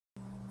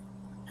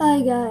Hi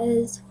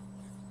guys.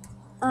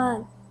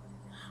 I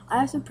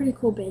have some pretty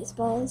cool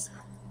baseballs.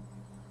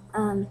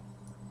 Um,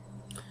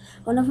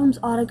 One of them's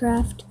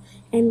autographed,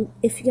 and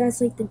if you guys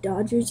like the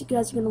Dodgers, you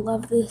guys are gonna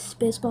love this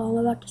baseball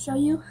I'm about to show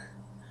you.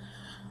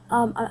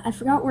 I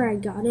forgot where I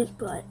got it,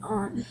 but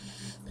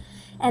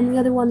and the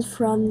other one's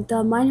from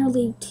the minor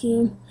league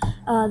team,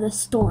 the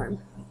Storm.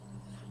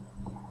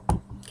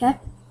 Okay,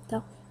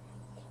 so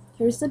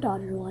here's the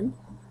Dodger one.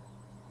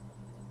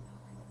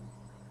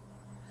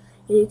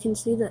 You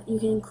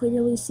can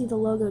clearly see the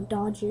logo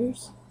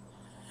Dodgers.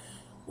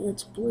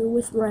 It's blue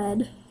with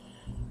red.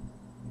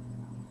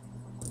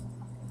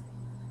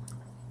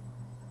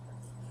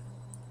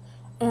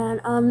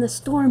 And the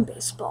Storm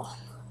baseball.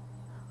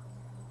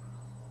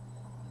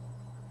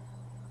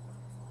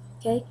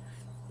 Okay,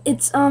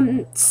 it's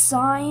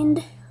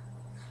signed.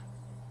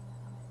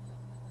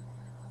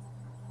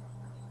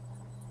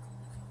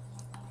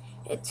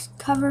 It's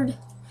covered.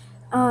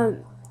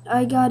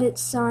 I got it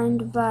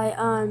signed by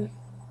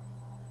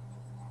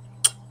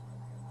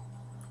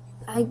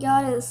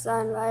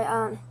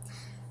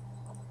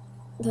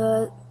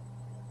the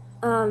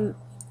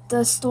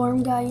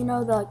Storm guy,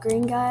 the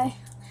green guy.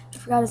 I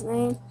forgot his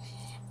name.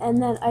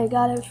 And then I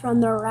got it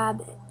from the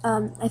Rabbit.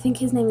 I think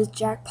his name is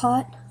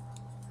Jackpot.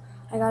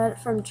 I got it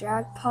from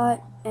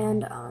Jackpot,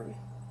 and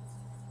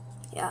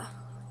yeah.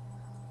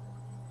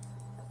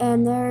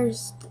 And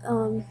there's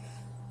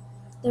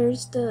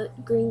the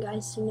green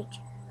guy's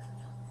signature,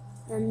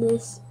 and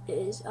this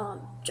is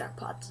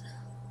Jackpot's.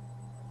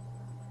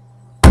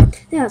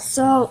 Yeah.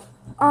 So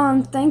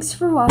thanks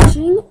for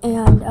watching,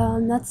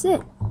 and that's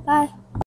it. Bye.